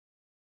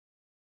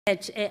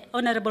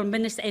Honorable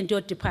Minister and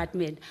your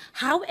department.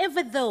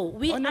 However, though,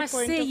 we On a are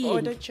point saying of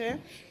order, Chair.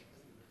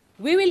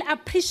 we will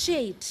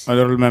appreciate.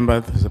 Honourable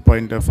Member, there's a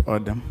point of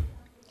order.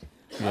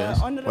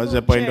 Yes. What's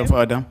the point Chair, of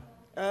order?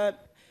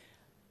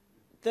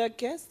 The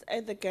guest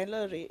at the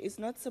gallery is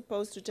not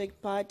supposed to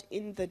take part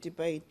in the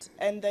debate,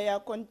 and they are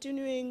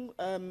continuing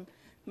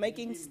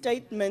making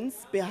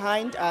statements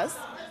behind us,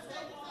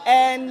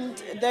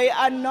 and they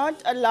are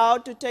not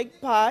allowed to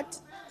take part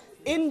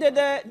in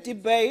the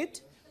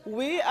debate.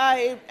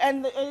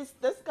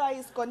 This guy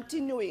is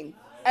continuing.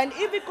 And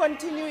if he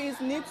continues,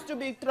 he needs to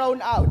be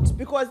thrown out,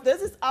 because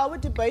this is our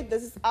debate,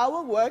 this is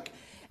our work,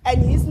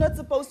 and he's not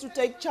supposed to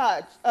take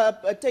part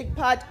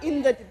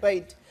in the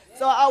debate.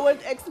 So I would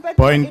expect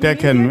Point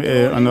taken,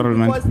 Honourable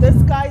Member. because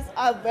these guys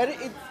are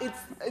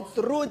it's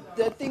rude,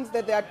 the things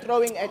that they are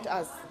throwing at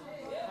us.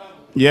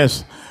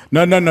 Yes.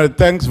 No.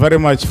 Thanks very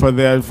much for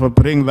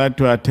bringing that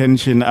to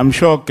attention. I'm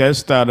sure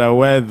guests are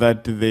aware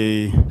that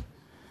they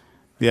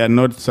are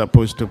not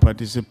supposed to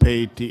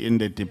participate in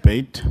the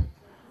debate.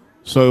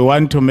 So we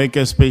want to make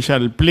a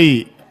special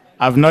plea.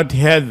 I've not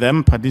heard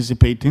them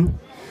participating,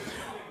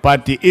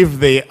 but if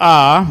they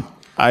are,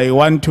 I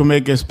want to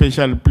make a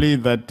special plea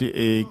that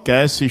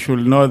guests, you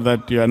should know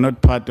that you are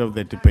not part of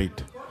the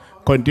debate.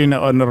 Continue,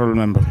 Honourable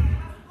Member.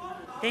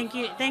 Thank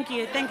you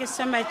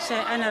so much,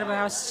 Honourable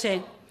House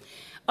Chair.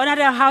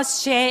 Honourable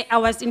House Chair, I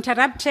was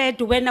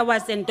interrupted when I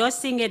was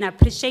endorsing and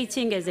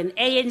appreciating as an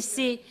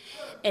ANC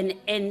an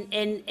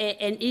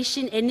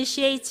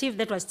initiative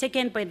that was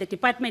taken by the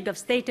Department of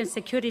State and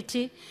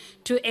Security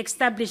to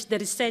establish the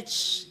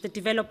research, the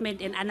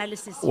development and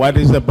analysis. What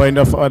is the point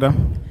of order?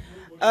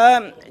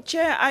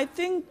 Chair, I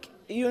think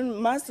you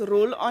must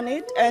rule on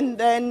it and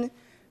then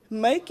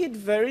make it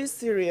very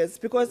serious,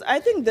 because I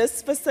think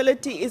this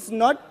facility is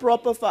not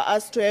proper for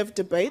us to have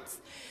debates.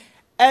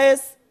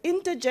 As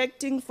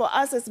interjecting for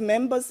us as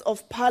members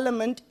of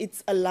parliament,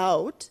 it's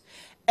allowed.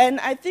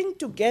 And I think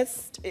to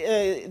guests,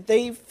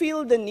 they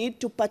feel the need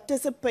to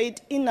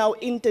participate in our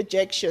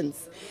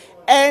interjections.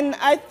 And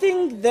I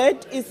think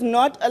that is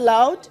not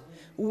allowed.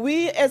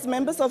 We as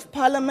members of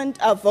parliament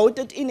are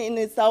voted in, and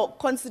it's our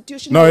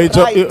constitutional right.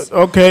 No, it's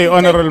okay,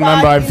 Honourable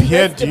Member, I've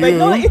heard you.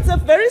 No, it's a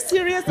very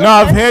serious. No,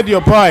 I've heard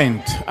your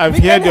point. I've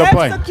heard your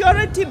point.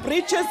 Security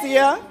breaches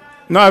here.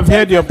 No, I've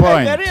heard your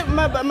point.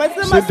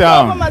 Sit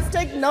down. Must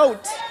take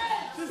note.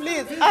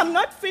 Please, I'm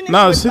not finished.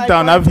 No, sit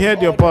down. I've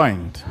heard your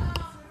point.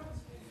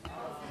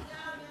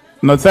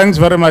 No, thanks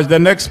very much. The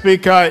next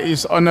speaker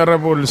is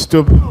Honourable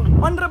Stoop.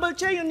 Honourable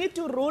Chair, you need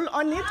to rule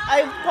on it.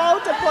 I've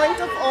called a point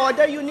of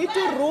order. You need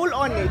to rule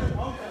on it.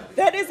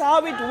 That is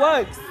how it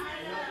works.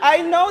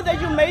 I know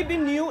that you may be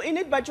new in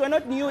it, but you're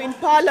not new in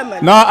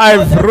Parliament. No,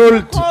 I've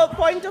ruled.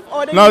 Point of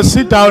order. No,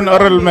 sit down,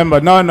 Honourable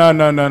Member.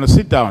 No,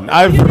 sit down.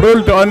 I've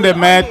ruled on the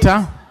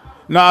matter.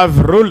 No, I've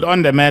ruled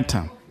on the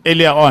matter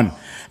earlier on.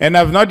 And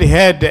I've not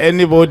heard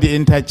anybody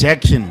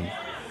interjection.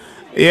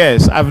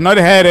 Yes, I've not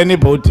heard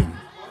anybody.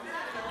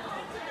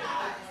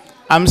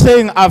 I'm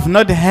saying I've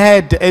not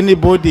heard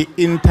anybody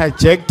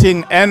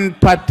interjecting and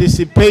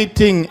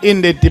participating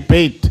in the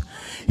debate.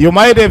 You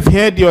might have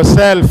heard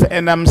yourself,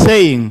 and I'm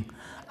saying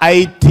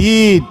I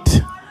did.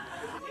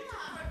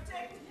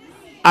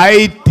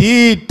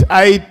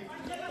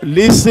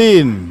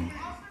 Listen.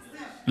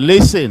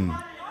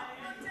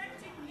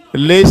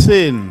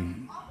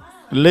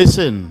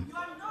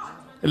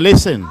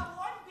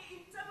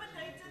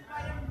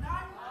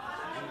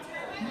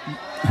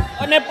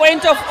 On a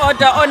point of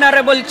order,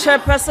 Honourable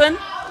Chairperson.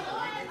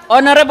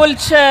 Honourable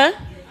Chair,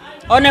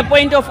 on a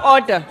point of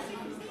order.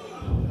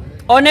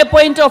 On a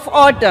point of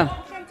order.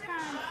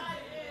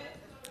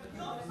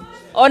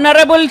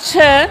 Honourable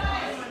Chair.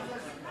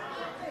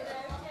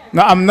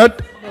 No, I'm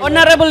not.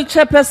 Honourable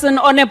Chairperson,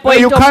 on a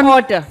point of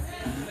order.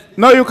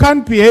 No, you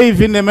can't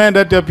behave in the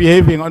manner that you're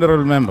behaving,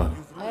 Honourable Member.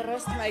 I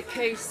rest my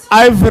case.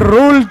 I've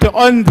ruled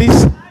on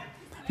this.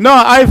 No,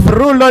 I've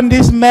ruled on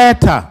this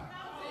matter.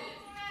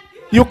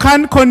 You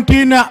can't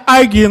continue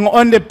arguing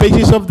on the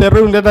basis of the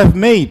rule that I've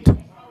made.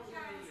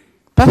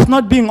 That's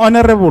not being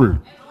honorable.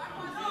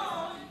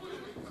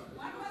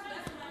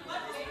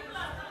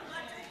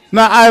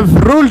 Now, I've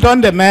ruled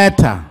on the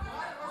matter.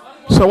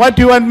 So what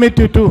do you want me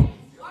to do?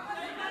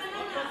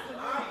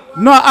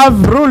 No, I've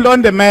ruled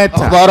on the matter.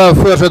 Agbare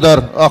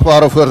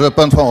voorzitter,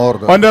 punt van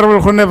orde. Honorable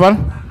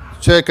Groenewald.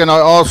 Chair, can I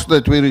ask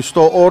that we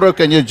restore order?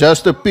 Can you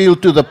just appeal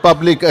to the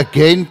public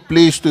again,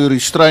 please, to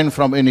restrain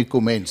from any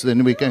comments?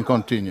 Then we can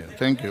continue.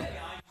 Thank you.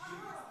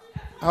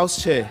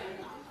 House Chair,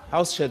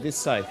 this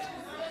side.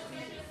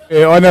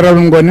 Honorable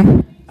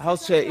Ngoni.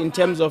 House Chair, in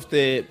terms of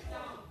the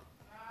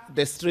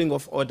string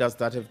of orders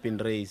that have been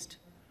raised,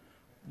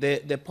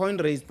 the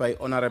point raised by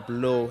Honorable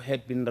Louw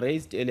had been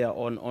raised earlier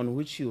on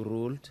which you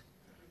ruled.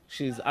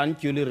 She's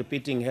unduly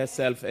repeating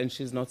herself, and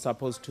she's not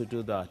supposed to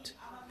do that.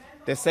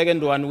 The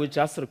second one, we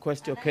just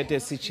request your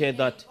courtesy, Chair,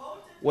 that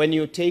when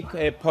you take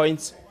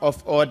points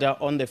of order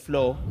on the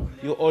floor,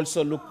 you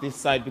also look this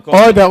side, because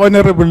Order,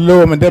 Honorable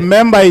Louw. The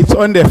member is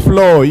on the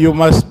floor. You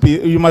must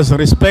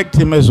respect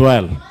him as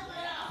well.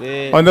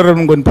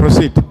 Honorable Ngun,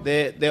 proceed.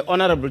 The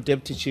Honorable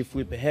Deputy Chief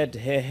Whip had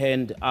her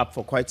hand up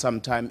for quite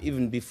some time,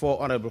 even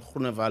before Honorable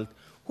Groenewald,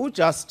 who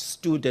just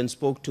stood and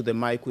spoke to the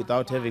mic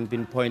without having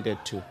been pointed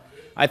to.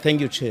 I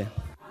thank you, Chair.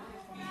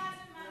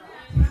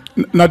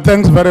 No,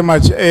 thanks very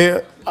much.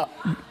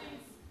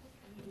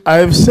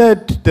 I've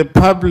said to the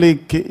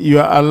public, you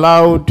are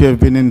allowed to have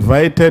been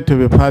invited to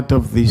be part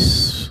of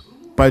this,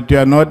 but you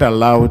are not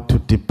allowed to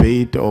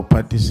debate or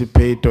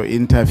participate or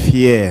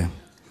interfere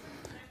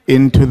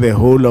into the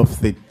whole of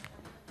the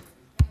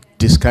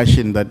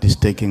discussion that is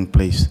taking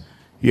place.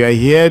 You are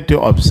here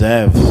to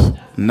observe,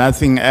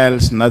 nothing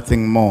else,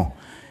 nothing more.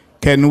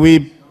 Can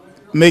we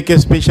make a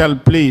special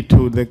plea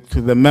to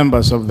the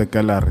members of the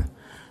gallery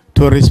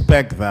to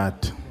respect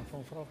that?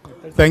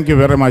 Thank you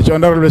very much.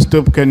 Honorable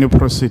Stoop, can you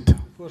proceed?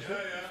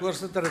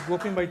 Voorsitter, ek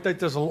hoop nie my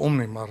tyd is al om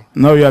nie, maar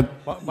No, you are,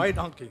 baie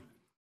dankie.